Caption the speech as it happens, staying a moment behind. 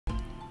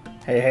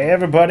Hey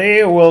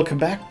everybody, welcome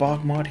back,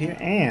 BogMod here,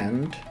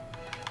 and...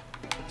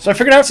 So I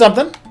figured out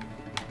something.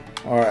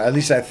 Or at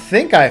least I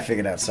think I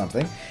figured out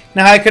something.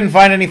 Now I couldn't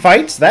find any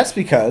fights, that's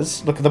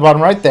because, look at the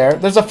bottom right there,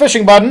 there's a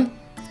fishing button.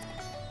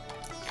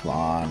 Come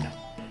on.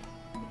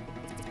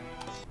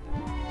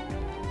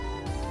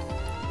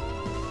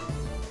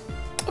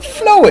 A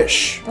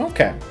flowish,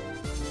 okay.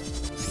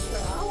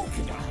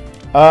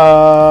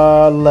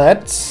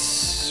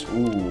 Let's...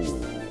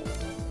 Ooh.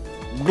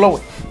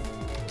 Glowing.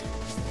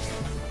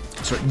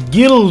 So,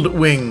 Guild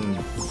Wing.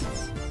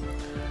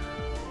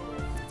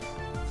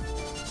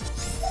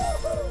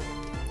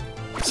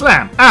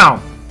 Slam. Ow.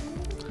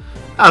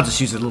 I'll just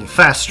use a little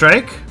fast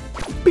strike.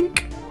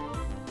 Bink.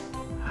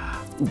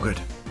 Ooh, good.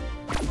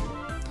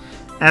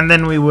 And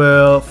then we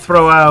will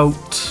throw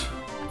out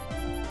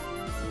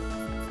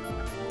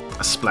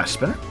a splash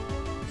spinner.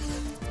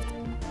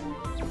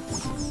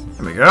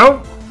 There we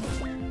go.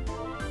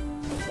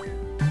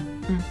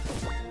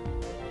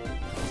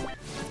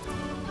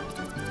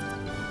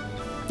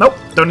 Nope,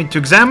 don't need to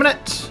examine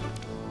it.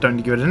 Don't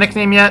need to give it a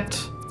nickname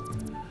yet.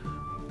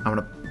 I'm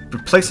gonna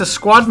replace a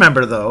squad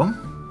member though.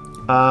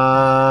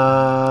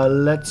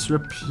 Let's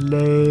replace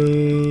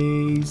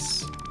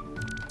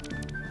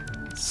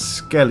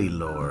Skelly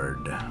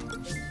Lord.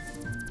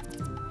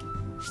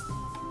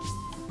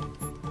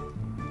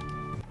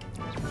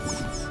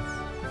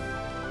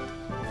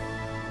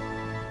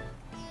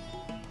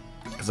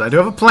 Because I do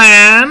have a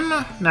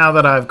plan now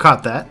that I've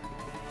caught that.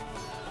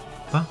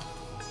 Huh?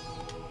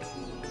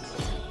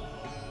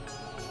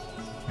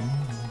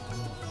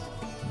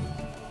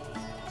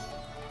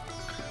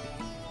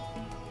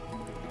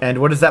 And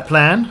what is that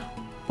plan?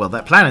 Well,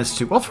 that plan is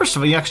to... Well, first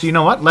of all, actually, you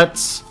know what?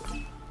 Let's...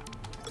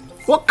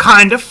 What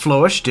kind of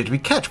flowish did we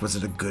catch? Was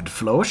it a good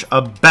flowish?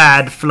 A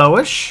bad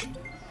flowish?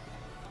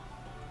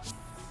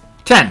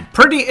 10.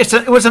 Pretty...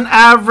 It was an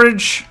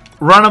average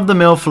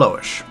run-of-the-mill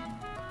flowish.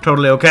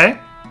 Totally okay?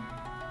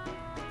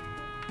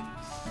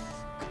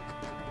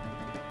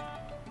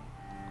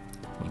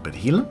 A little bit of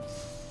healing.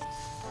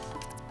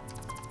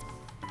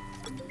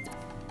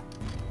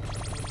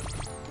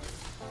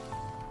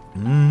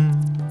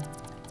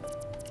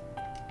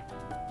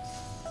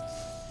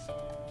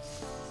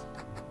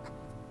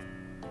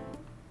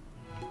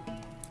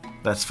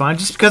 That's fine.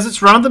 Just because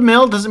it's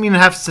run-of-the-mill doesn't mean it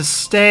has to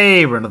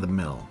stay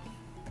run-of-the-mill.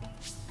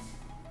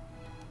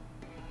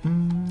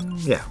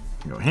 Yeah.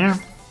 Go here.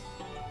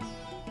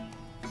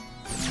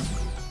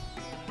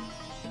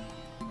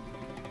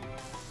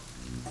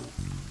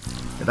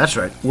 Yeah, that's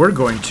right. We're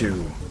going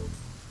to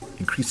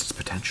increase its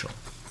potential.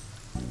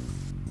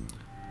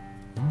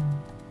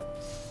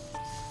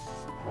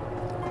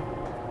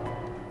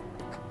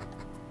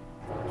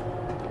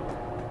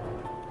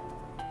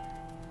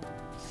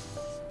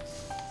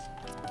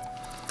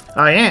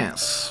 Ah,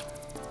 yes.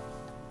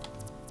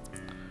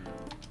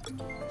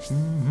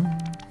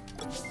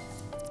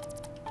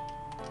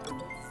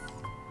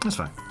 That's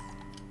fine.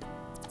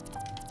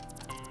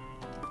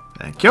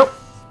 Thank you.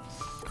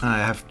 I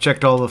have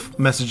checked all the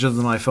messages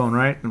on my phone,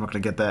 right? I'm not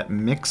going to get that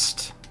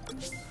mixed.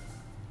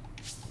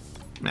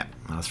 Yeah,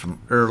 that was from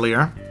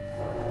earlier.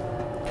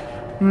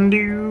 Now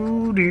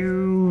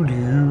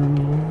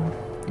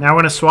I'm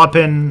going to swap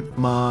in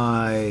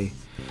my...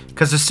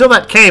 Because there's still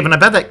that cave, and I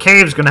bet that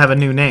cave is going to have a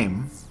new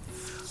name.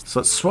 So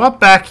let's swap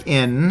back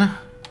in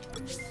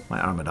my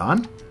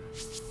Armadon.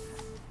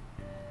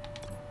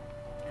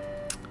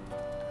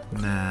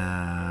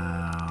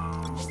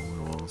 Now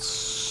we'll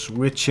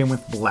switch in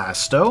with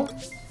Blasto.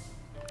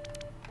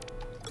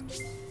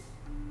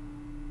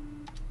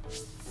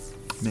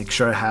 Make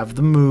sure I have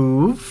the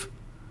move.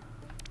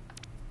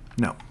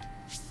 No,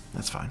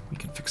 that's fine. We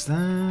can fix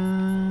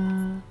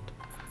that.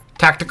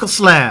 Tactical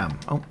Slam.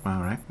 Oh,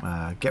 alright.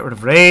 Get rid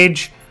of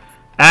Rage.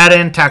 Add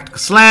in Tactical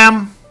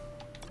Slam.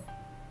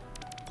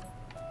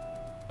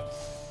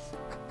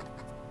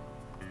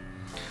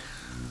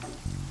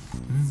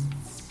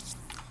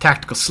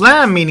 Tactical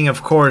Slam, meaning,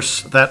 of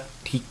course, that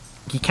he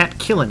can't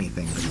kill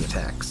anything when he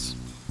attacks.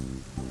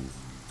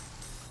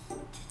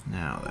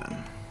 Now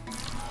then.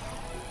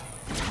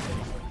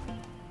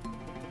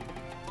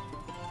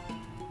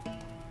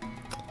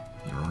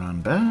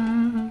 Run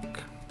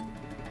back.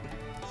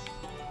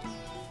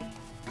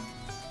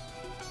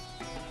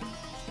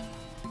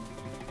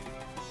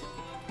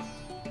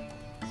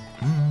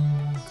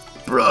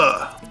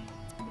 Bruh.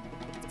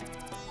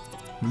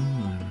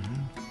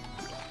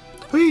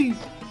 Whee!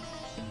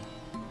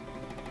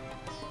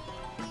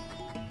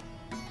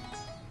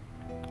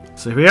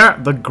 So here we are,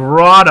 the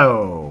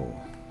grotto.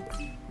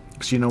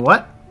 So you know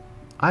what?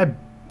 I've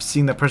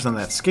seen that person on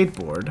that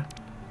skateboard.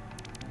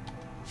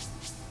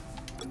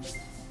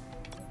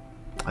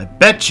 I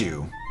bet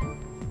you.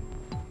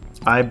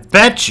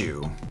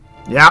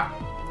 Yeah.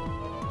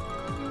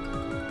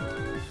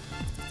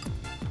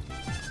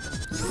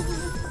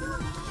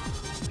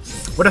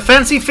 What a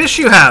fancy fish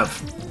you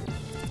have.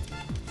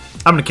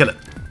 I'm gonna kill it.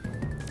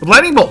 With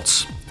lightning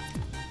bolts.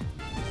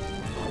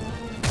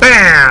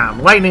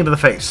 Bam! Lightning to the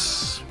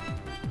face.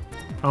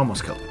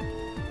 Almost killed it.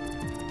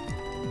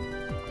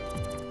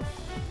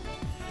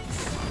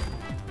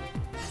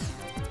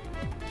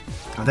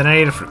 And then I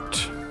ate a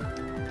fruit.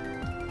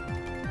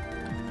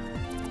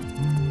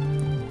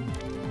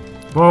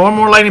 Well, one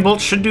more lightning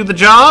bolt should do the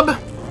job.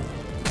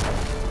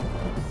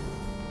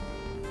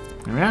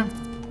 There we are.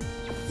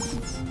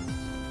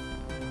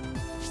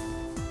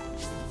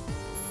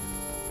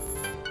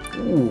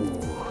 Ooh.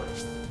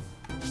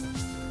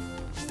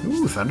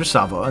 Ooh, Thunder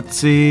Salvo. Let's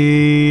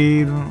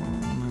see.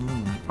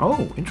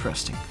 Oh,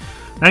 interesting.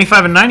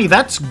 95 and 90,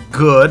 that's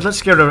good.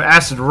 Let's get rid of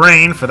Acid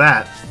Rain for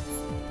that.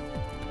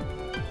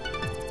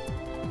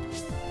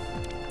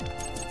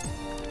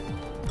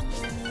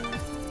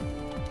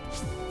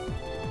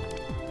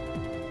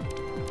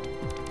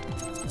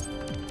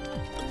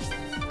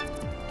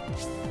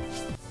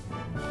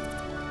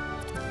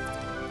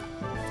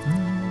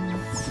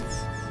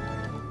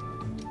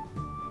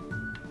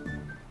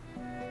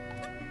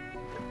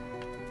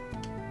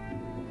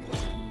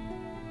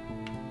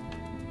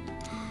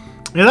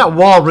 Yeah, that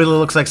wall really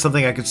looks like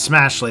something I could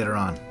smash later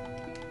on.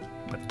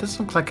 But it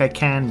doesn't look like I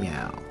can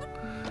now.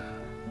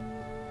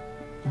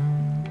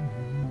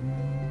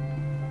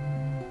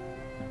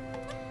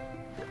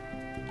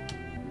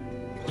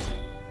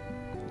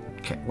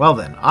 Okay, well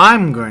then,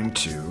 I'm going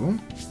to...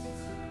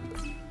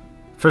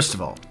 First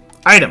of all,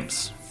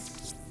 items.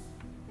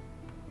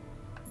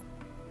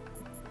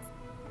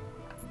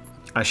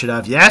 I should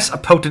have, yes, a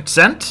potent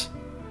scent.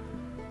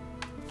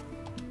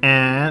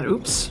 And,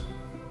 oops.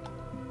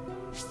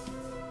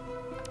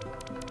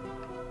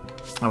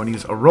 I want to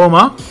use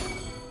aroma,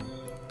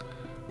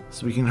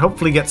 so we can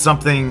hopefully get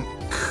something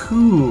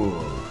cool.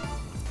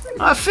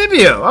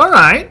 Amphibio, all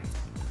right.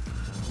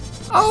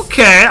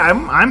 Okay,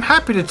 I'm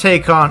happy to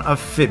take on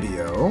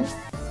Amphibio.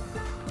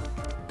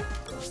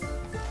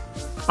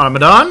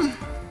 Armadon.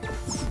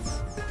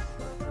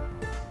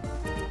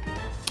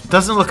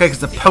 Doesn't look like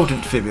it's a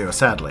potent Amphibio,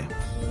 sadly.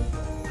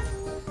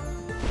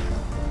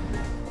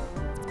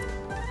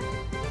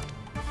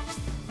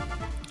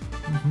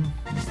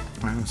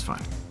 Alright, that's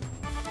fine.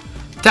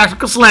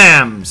 Tactical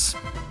slams.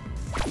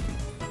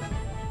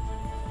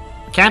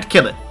 Can't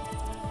kill it.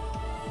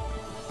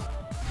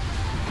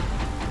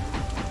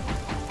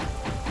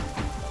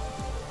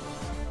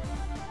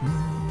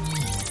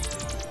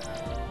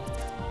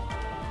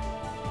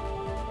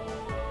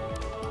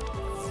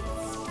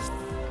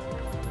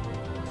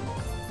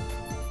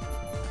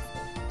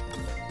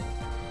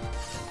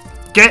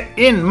 Get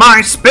in my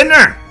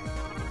spinner.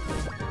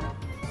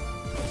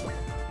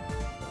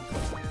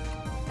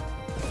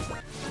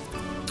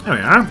 There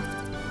we are.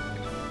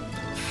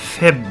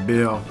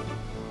 Fabio.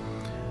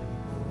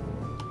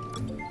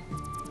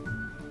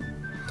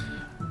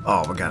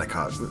 Oh, we gotta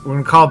call it. We're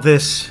gonna call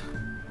this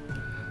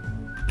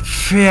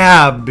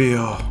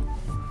Fabio.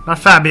 Not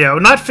Fabio,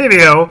 not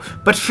Fabio,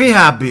 but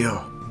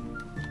Fabio.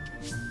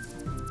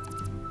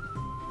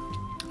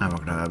 And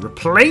we're gonna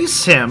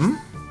replace him.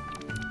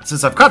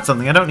 Since I've caught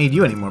something, I don't need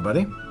you anymore,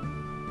 buddy.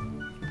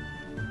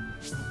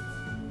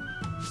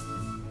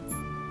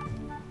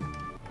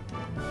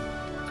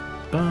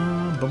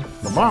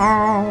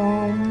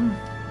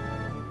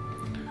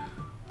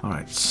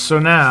 Alright, so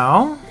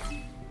now...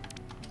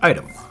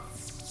 Item.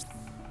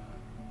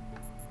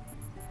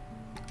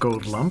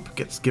 Gold lump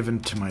gets given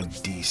to my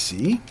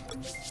DC.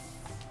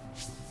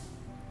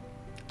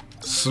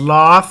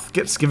 Sloth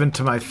gets given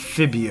to my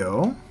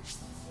Fibio.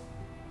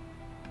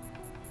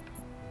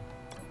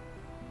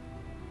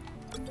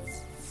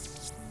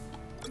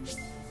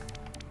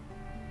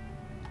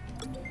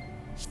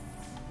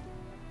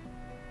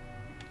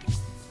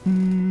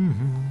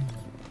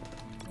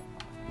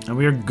 And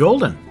we are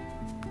golden.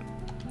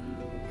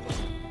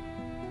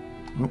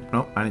 Nope,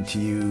 nope, I need to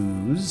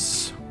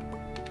use...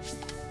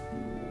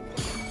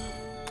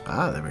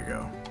 Ah, there we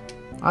go.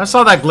 I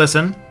saw that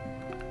glisten.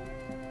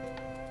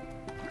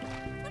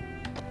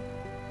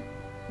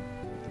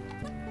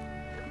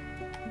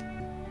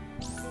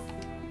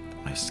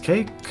 Nice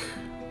cake.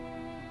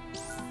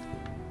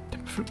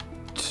 Fruit.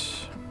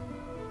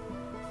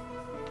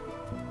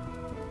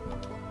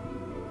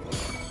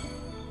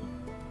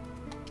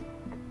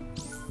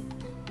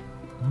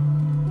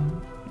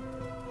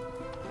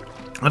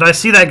 And I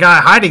see that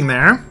guy hiding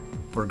there.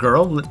 Or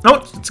girl. No,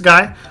 it's a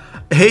guy.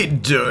 Hey,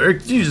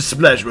 Dirk, you just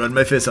splashed around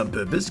my face on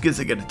purpose. Guess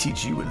I gotta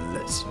teach you a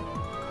lesson.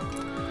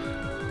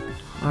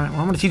 Alright,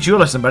 well, I'm gonna teach you a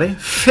lesson, buddy.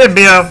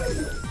 Fibio.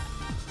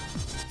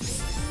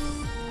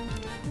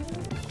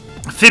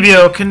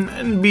 Fibio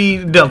can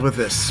be dealt with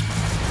this.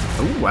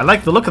 Ooh, I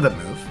like the look of that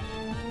move.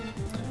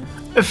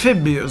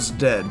 Fibio's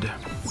dead.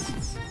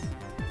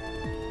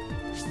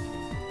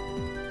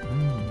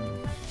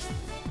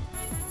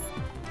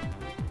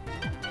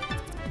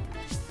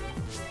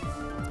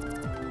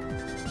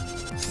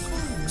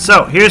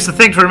 So, here's the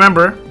thing to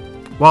remember.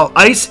 While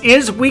ice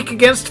is weak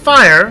against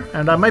fire,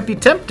 and I might be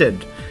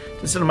tempted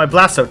to sit on my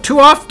blast out,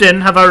 too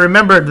often have I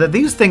remembered that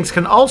these things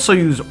can also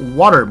use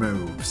water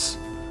moves.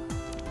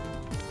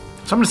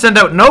 So I'm going to send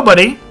out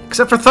nobody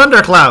except for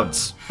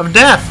thunderclouds of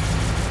death.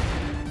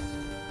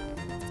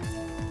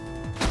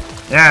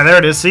 Yeah, there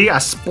it is. See? A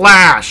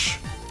splash.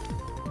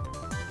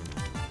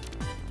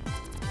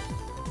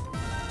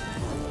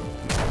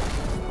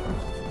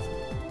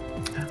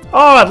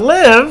 Oh, it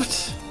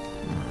lived?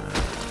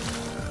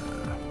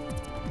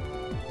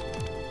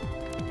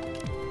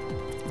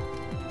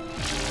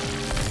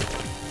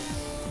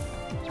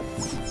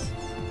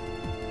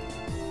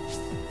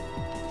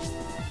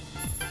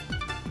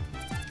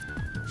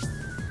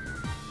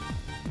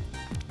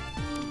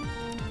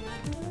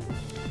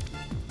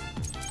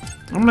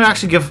 I'm gonna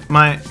actually give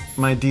my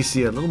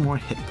DC a little more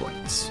hit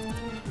points.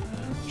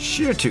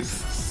 Sheer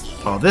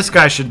Tooth. Oh, this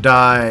guy should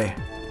die.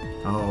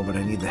 Oh, but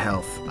I need the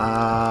health.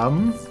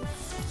 I'm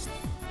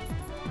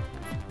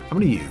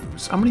gonna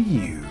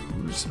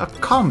use a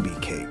combi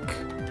cake.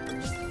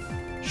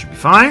 Should be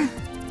fine.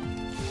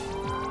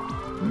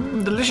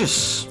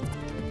 Delicious.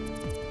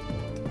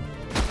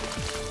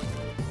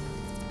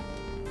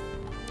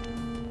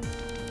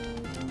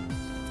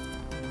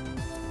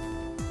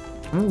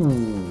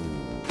 Ooh.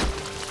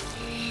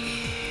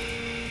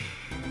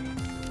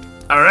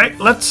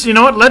 Alright, you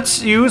know what?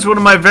 Let's use one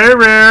of my very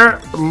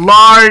rare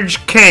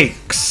large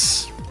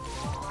cakes.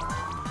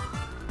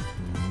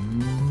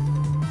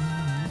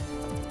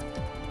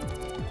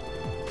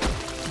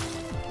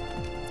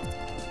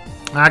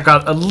 That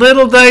got a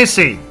little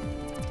dicey.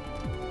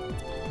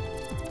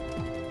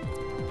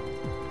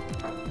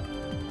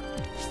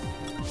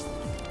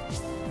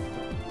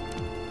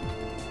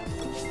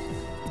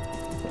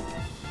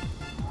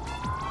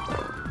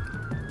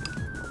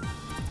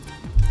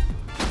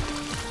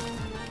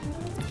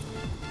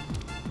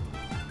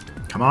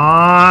 Come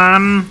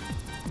on.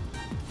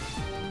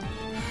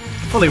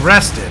 Fully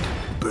rested.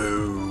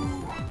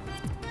 Boo.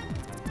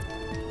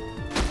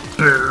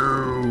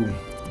 Boo.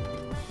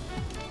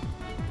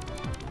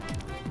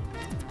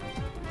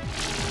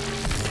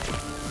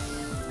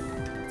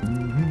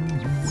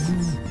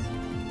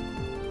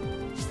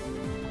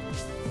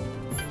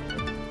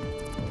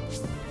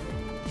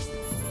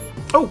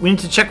 Oh, we need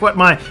to check what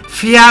my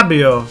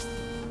Fiabio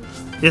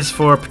is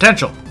for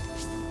potential.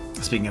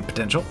 Speaking of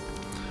potential.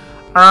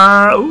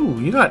 Ooh,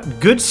 you got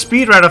good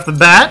speed right off the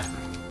bat.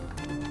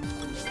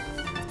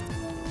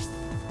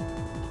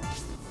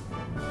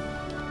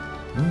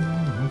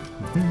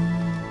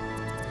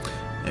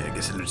 I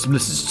guess I'll do some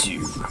listens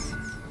too.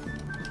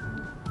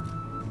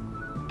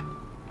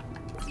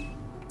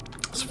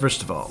 So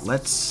first of all,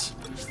 let's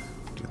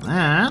do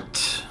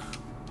that.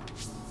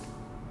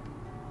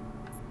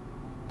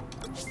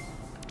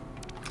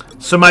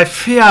 So my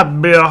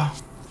Fiabio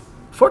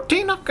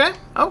 14, okay,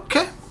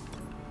 okay.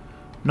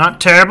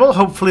 Not terrible.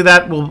 Hopefully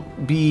that will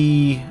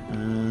be,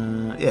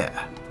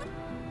 yeah.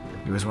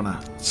 You always want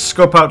to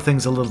scope out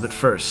things a little bit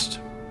first.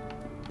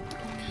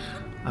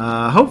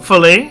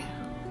 Hopefully.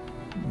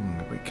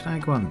 Wait, can I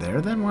go on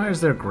there then? Why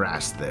is there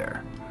grass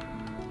there?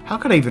 How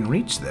could I even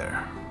reach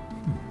there?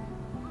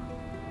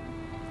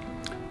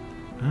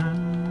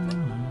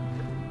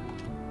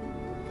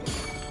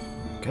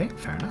 Okay,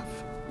 fair enough.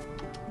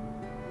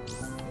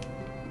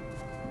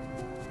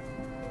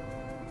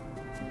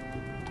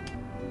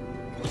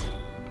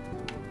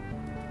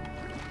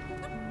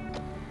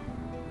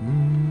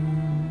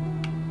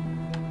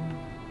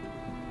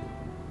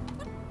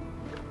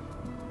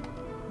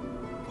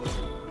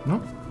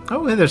 No.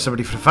 Oh, hey, there's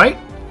somebody for the fight.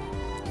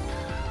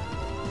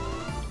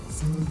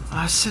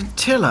 A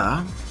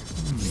scintilla.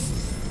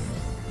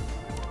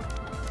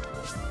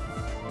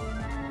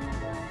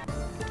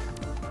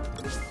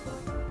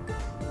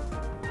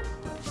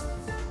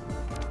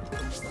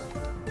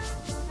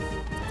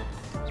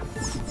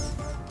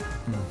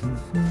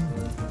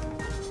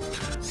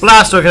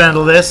 Blasto can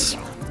handle this.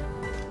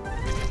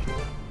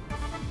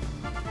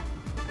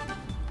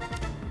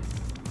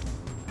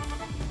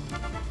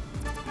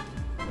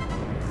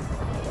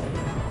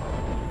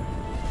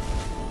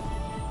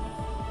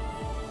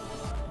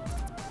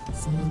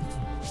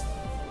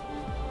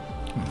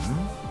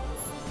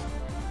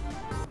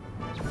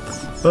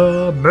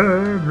 Blah,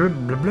 blah, blah,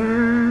 blah,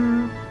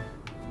 blah.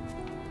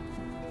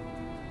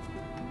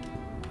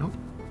 Nope.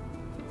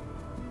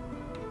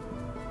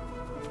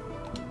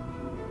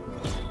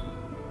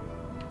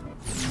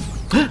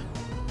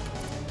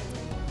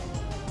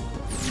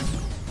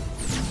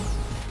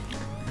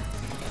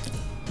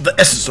 The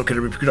essence located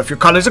repeat off your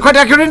colors are quite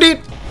accurate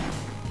indeed.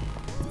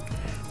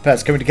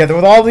 Perhaps coming together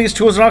with all these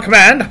tools in our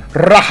command,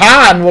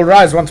 Rahan will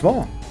rise once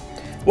more.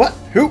 What?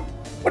 Who?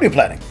 What are you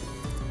planning?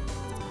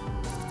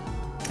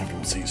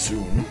 Everyone see you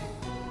soon.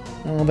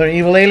 Oh, they're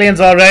evil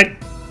aliens, all right.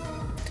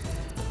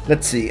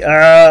 Let's see.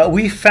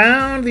 We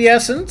found the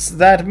essence.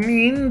 That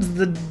means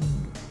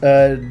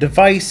the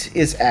device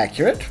is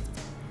accurate.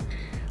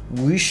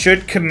 We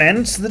should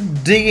commence the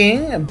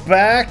digging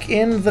back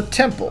in the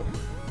temple.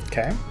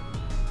 Okay.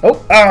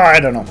 Oh, I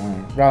don't know.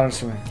 Rather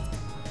this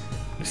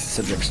is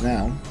subjects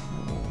now.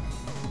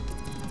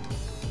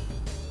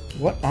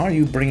 What are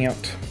you bringing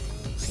out?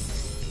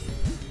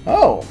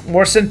 Oh,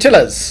 more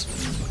scintillas.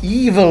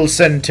 Evil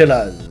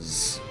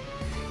scintillas.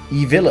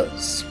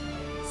 Evillas.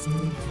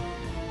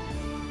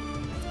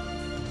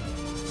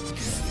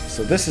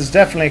 So this is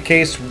definitely a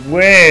case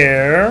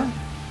where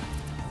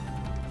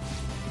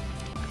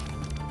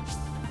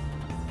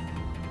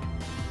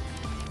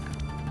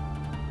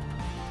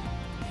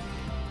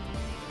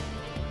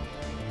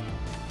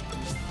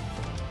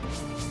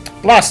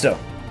Blasto.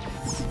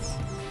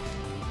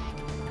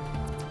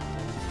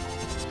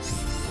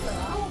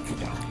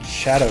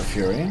 Shadow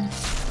Fury.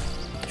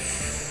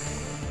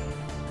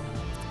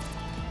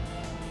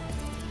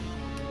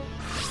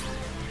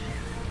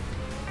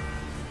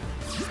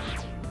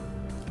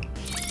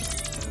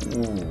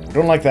 Ooh,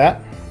 don't like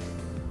that.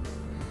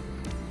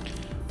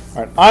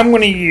 Alright, I'm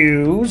going to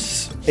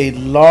use a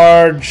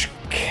large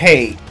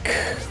cake.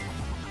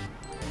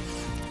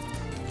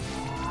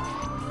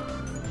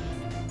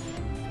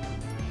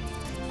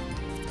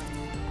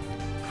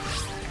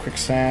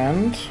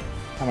 Quicksand.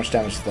 How much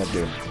damage did that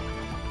do?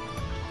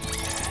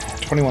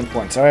 21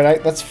 points.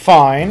 Alright, that's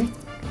fine.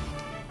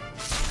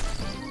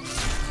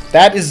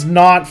 That is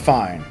not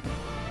fine.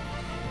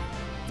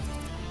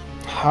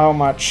 How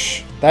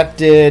much? That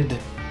did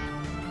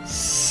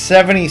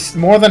 70,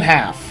 more than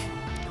half.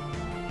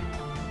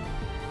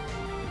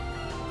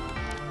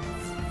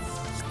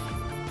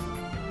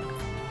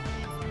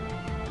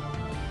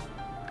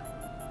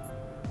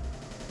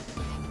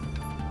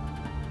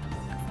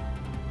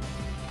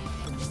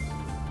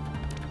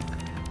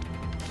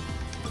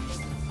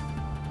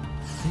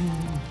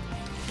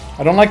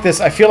 I don't like this.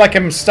 I feel like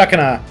I'm stuck in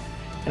a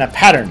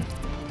pattern.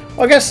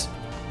 Well, I guess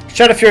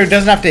Shadow Fury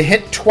doesn't have to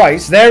hit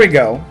twice. There we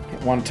go.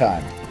 Hit one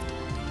time.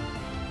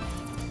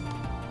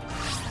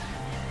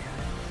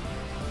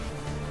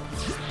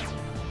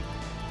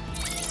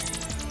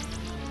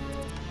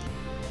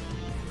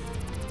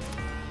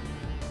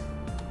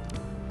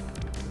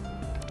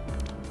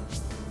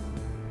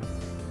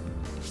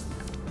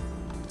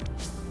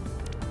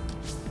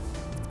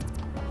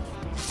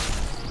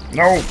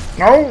 No,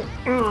 no,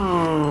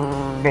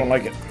 don't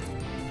like it.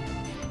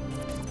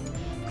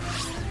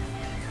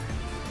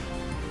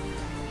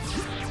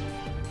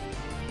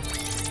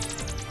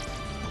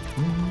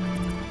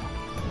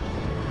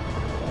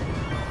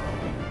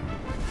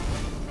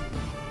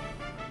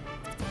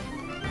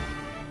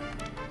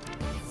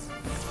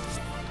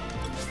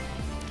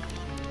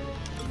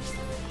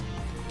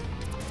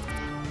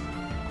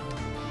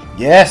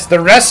 Yes, the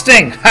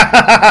resting! Ha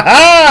ha ha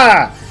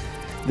ha!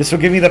 This will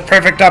give me the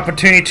perfect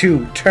opportunity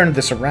to turn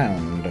this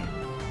around.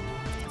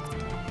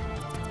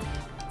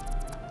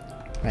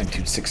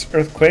 Magnitude 6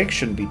 Earthquake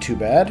shouldn't be too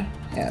bad.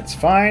 Yeah, it's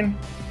fine.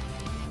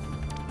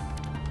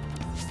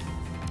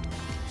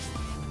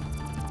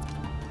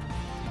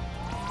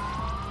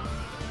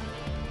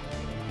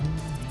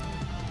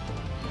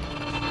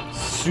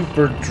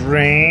 Super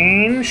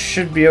Drain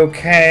should be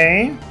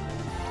okay.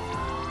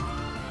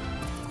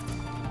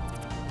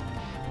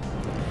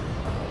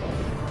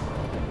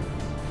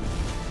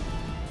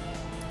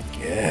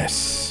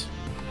 Yes.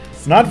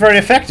 Not very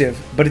effective,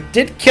 but it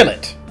did kill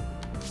it.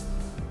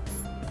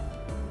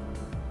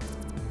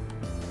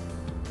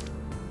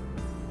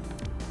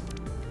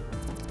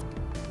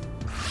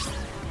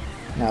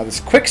 Now this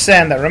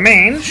quicksand that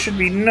remains should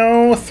be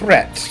no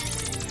threat.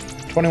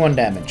 21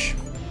 damage.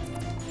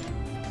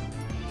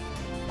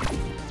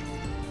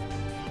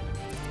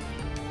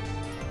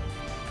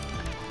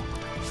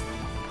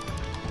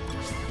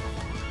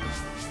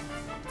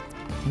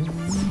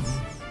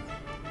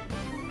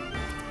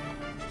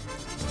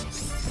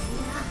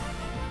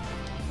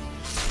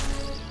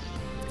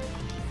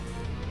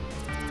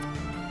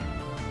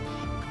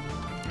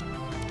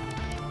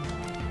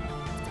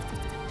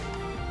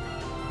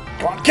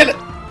 Come on, kill it!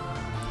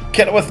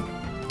 Kill it with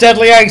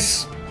deadly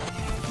ice!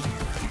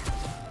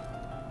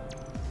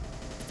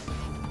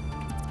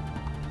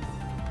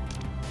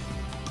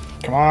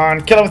 Come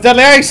on, kill it with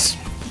deadly ice!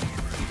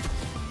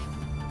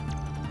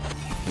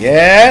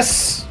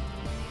 Yes!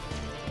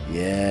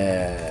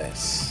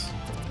 Yes.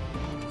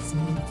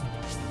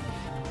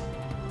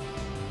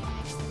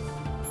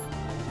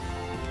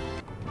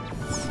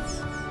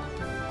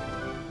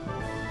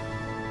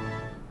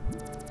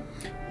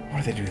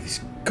 What do they do to these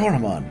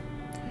Coromon?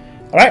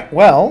 Alright,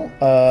 well,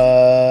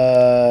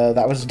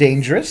 that was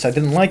dangerous. I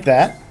didn't like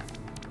that.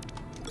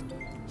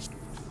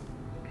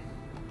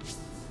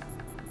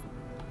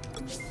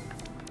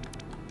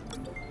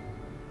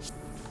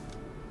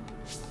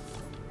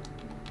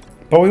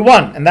 But we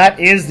won, and that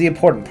is the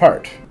important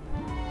part.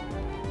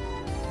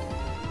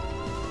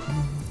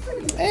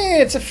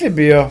 Hey, it's a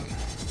Fibio.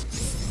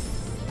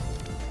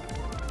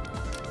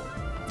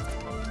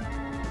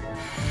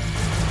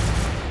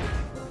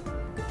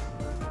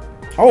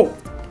 Oh!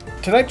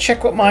 Did I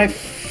check what my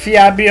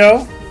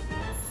Fabio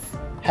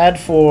had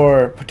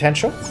for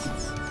potential?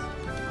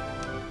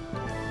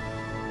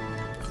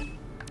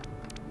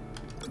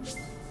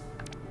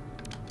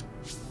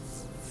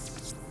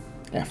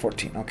 Yeah,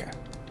 14, okay.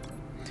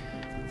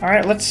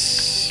 Alright,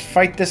 let's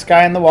fight this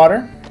guy in the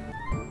water.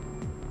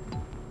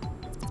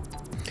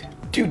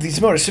 Dude, these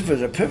motor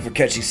siphons are perfect for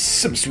catching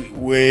some sweet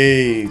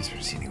waves.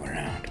 We're seeing you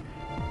around.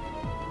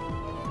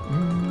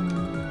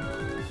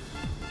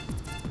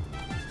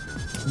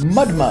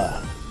 Mudma.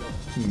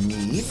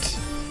 Neat.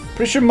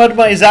 Pretty sure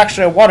Mudma is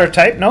actually a water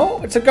type.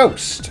 No, it's a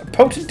ghost. A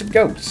potent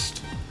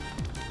ghost.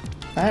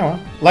 Ah, well.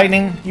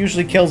 Lightning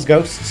usually kills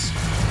ghosts.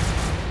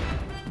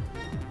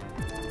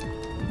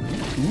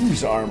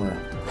 Ooze armor.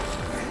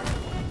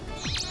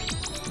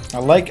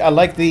 I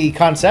like the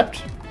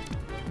concept.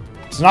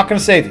 It's not going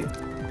to save you.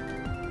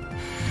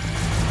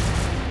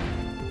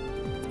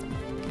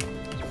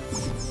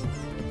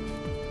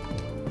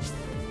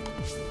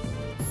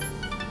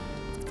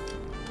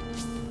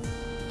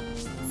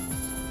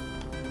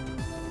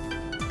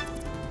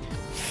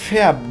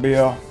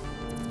 Fabio.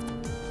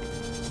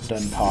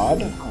 Done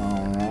pod.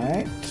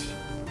 Alright.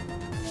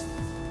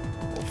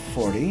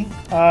 40.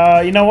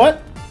 You know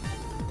what?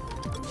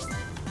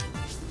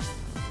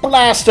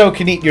 Blasto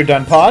can eat your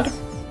done pod.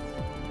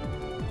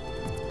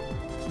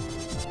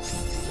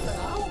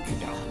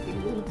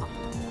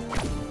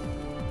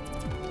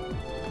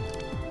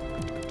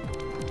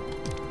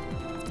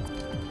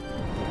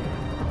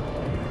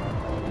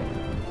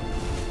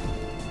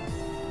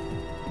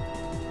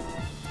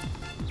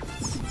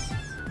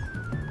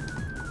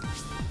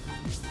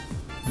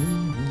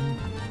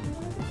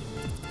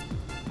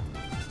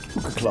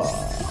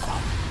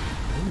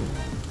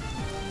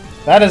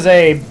 That is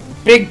a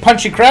big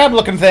punchy crab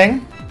looking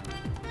thing.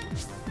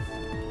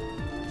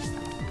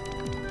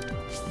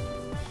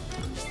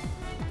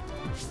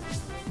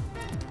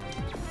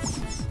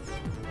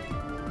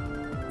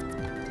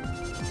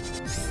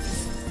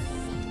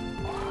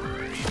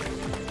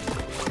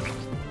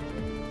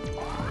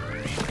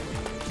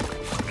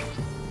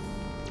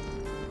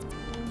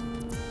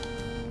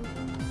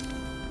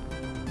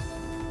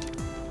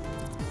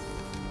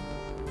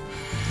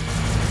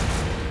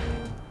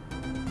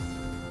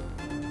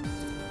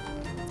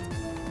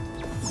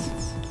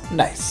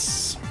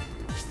 Nice.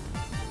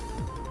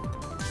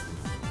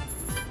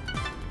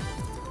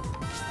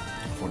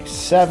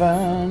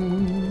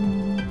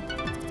 47.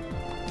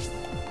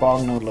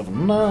 BogMod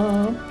leveling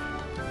up.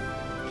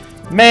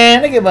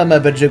 Man, I get my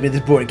bedroom in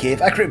this board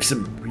cave. I create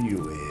some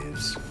real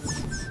waves.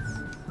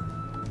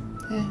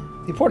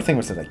 The important thing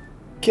was that I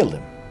killed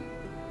him.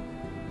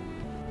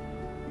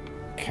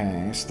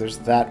 Okay, so there's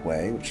that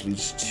way, which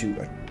leads to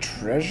a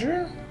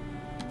treasure.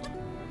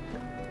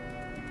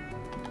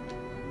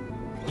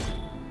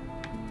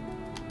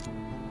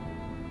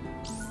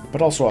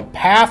 But also a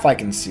path I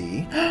can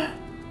see.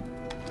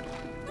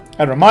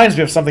 That reminds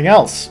me of something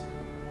else.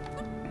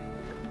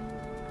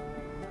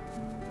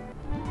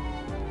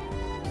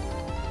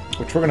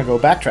 Which we're going to go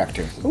backtrack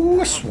to.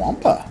 Ooh, a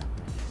Swampa.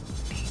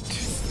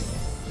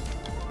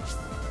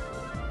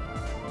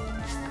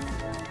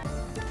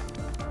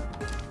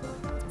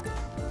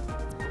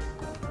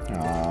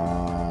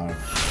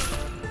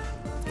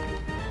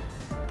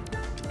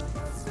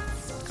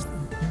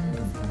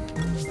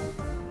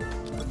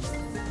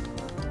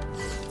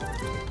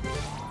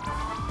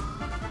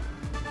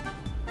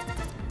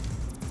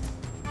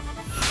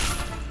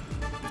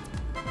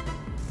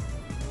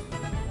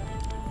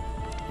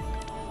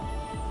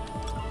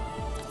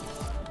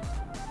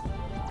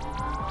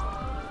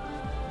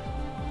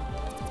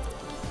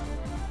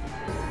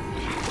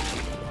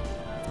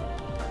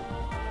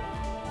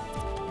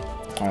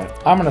 Alright,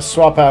 I'm going to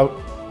swap out...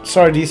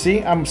 Sorry,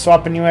 DC. I'm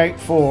swapping you out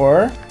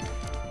for...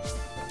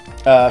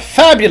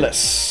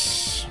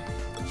 Fabulous!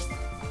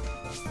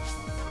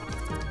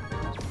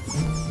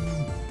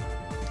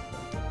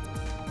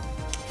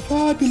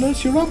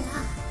 Fabulous, you're up.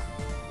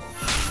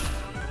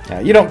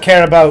 Yeah, you don't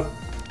care about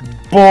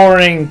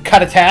boring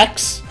cut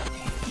attacks.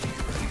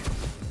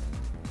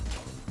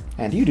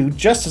 And you do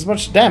just as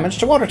much damage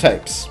to water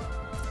types.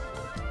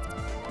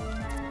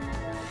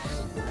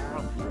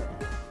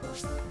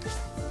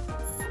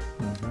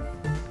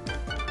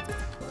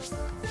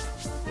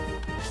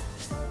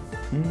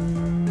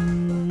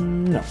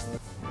 No.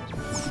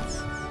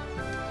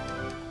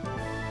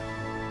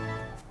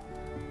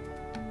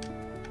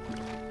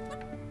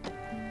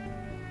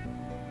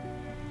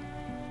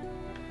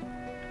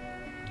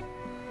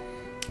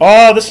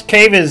 Oh, this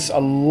cave is a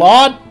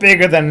lot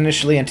bigger than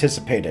initially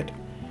anticipated.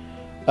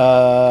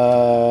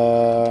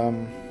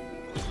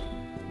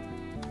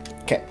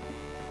 Okay.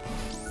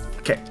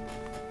 Okay.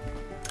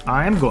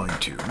 I am going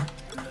to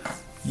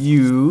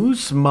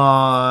use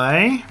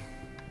my...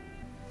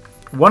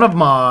 one of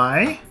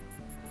my...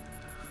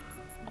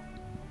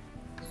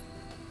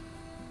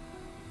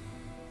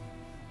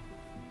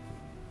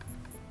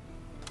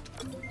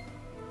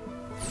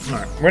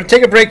 Alright, we're going to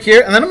take a break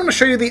here, and then I'm going to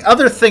show you the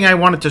other thing I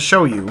wanted to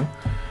show you.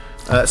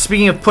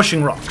 Speaking of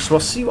pushing rocks, we'll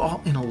see you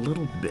all in a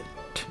little bit.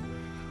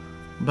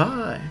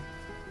 Bye.